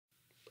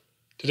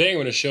Today I'm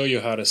going to show you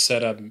how to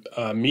set up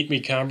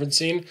MeetMe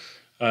conferencing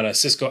on a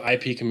Cisco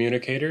IP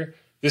communicator.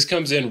 This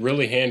comes in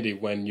really handy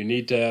when you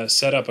need to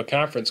set up a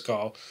conference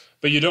call,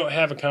 but you don't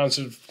have a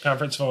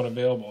conference phone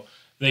available.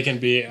 They can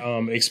be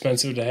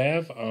expensive to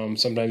have.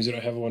 Sometimes you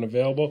don't have one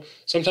available.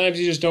 Sometimes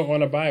you just don't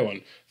want to buy one.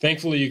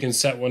 Thankfully, you can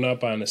set one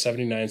up on a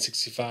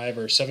 7965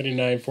 or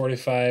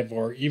 7945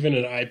 or even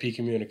an IP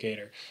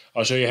communicator.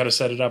 I'll show you how to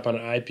set it up on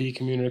an IP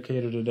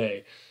communicator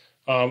today.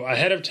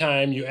 Ahead of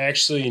time, you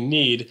actually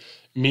need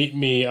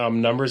MeetMe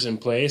numbers in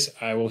place.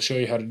 I will show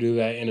you how to do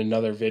that in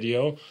another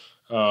video.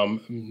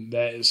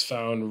 That is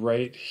found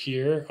right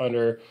here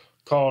under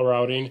call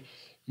routing,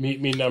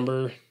 MeetMe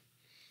number,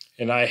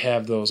 and I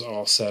have those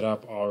all set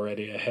up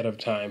already ahead of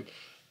time.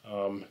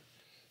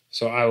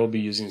 So I will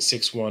be using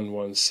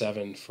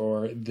 6117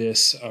 for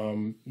this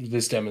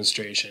this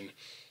demonstration.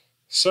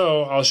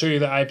 So I'll show you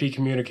the IP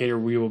communicator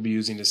we will be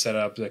using to set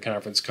up the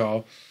conference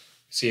call.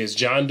 See, it's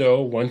John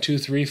Doe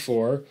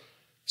 1234.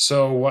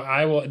 So what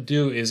I will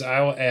do is I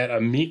will add a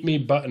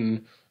MeetMe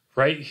button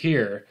right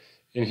here,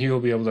 and he will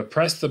be able to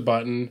press the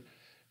button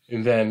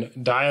and then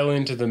dial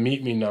into the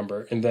MeetMe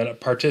number, and then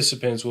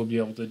participants will be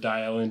able to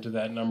dial into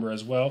that number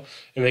as well,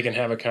 and they can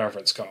have a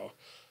conference call.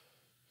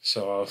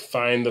 So I'll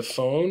find the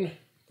phone,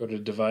 go to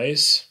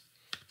device,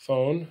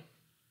 phone,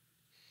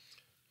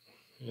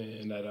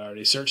 and I'd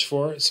already searched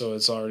for it, so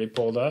it's already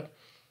pulled up.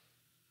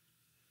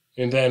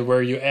 And then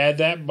where you add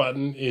that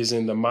button is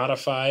in the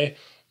modify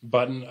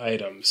button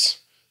items.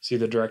 See,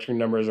 the directory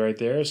number is right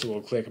there, so we'll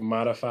click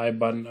modify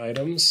button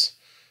items.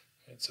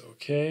 That's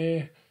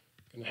okay.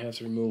 I'm gonna have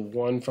to remove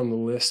one from the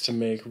list to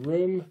make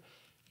room.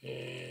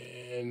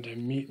 And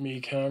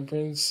MeetMe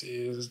conference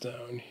is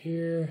down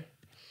here.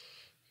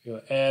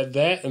 You'll add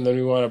that, and then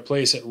we want to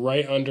place it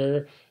right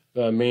under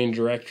the main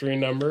directory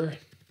number.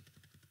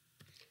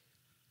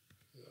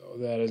 So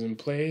that is in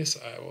place.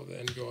 I will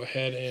then go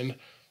ahead and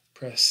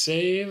press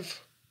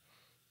save,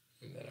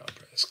 and then I'll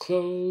press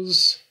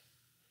close.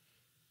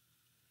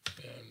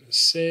 And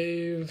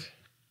save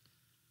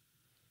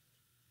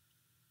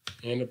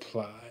and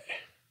apply.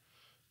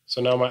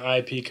 So now my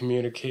IP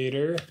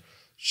communicator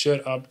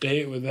should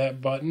update with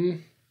that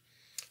button.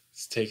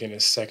 It's taking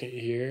a second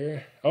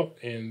here. Oh,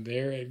 and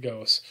there it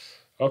goes.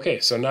 Okay,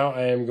 so now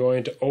I am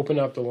going to open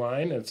up the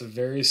line. It's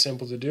very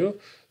simple to do.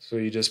 So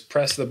you just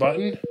press the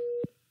button,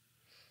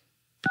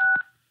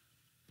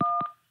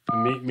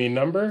 MeetMe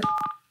number,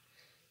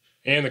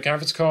 and the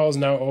conference call is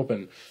now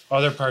open.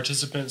 Other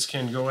participants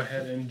can go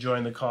ahead and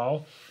join the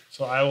call.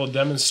 So I will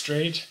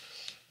demonstrate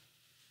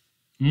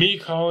me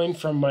calling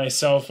from my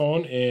cell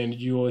phone, and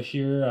you will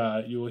hear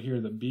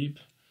the beep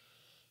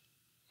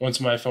once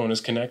my phone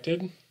is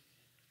connected. I'm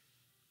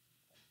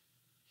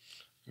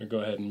gonna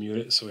go ahead and mute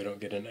it so we don't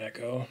get an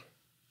echo.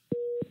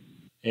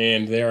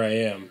 And there I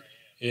am.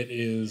 It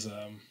is.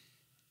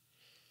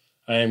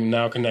 I am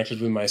now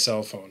connected with my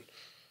cell phone.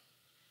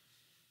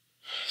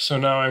 So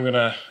now I'm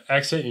gonna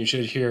exit, and you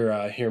should hear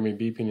me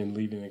beeping and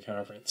leaving the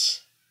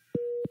conference.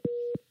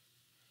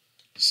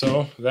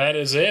 So that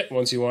is it.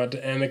 Once you want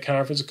to end the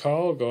conference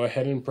call, go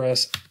ahead and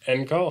press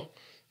end call,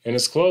 and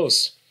it's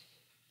closed.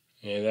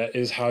 And that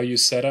is how you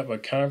set up a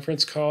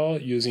conference call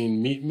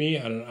using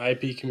MeetMe on an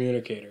IP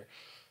communicator.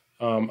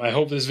 I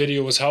hope this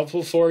video was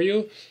helpful for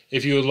you.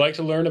 If you would like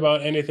to learn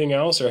about anything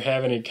else or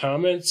have any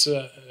comments,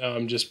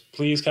 just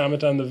please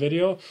comment on the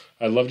video.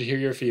 I'd love to hear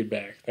your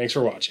feedback. Thanks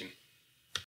for watching.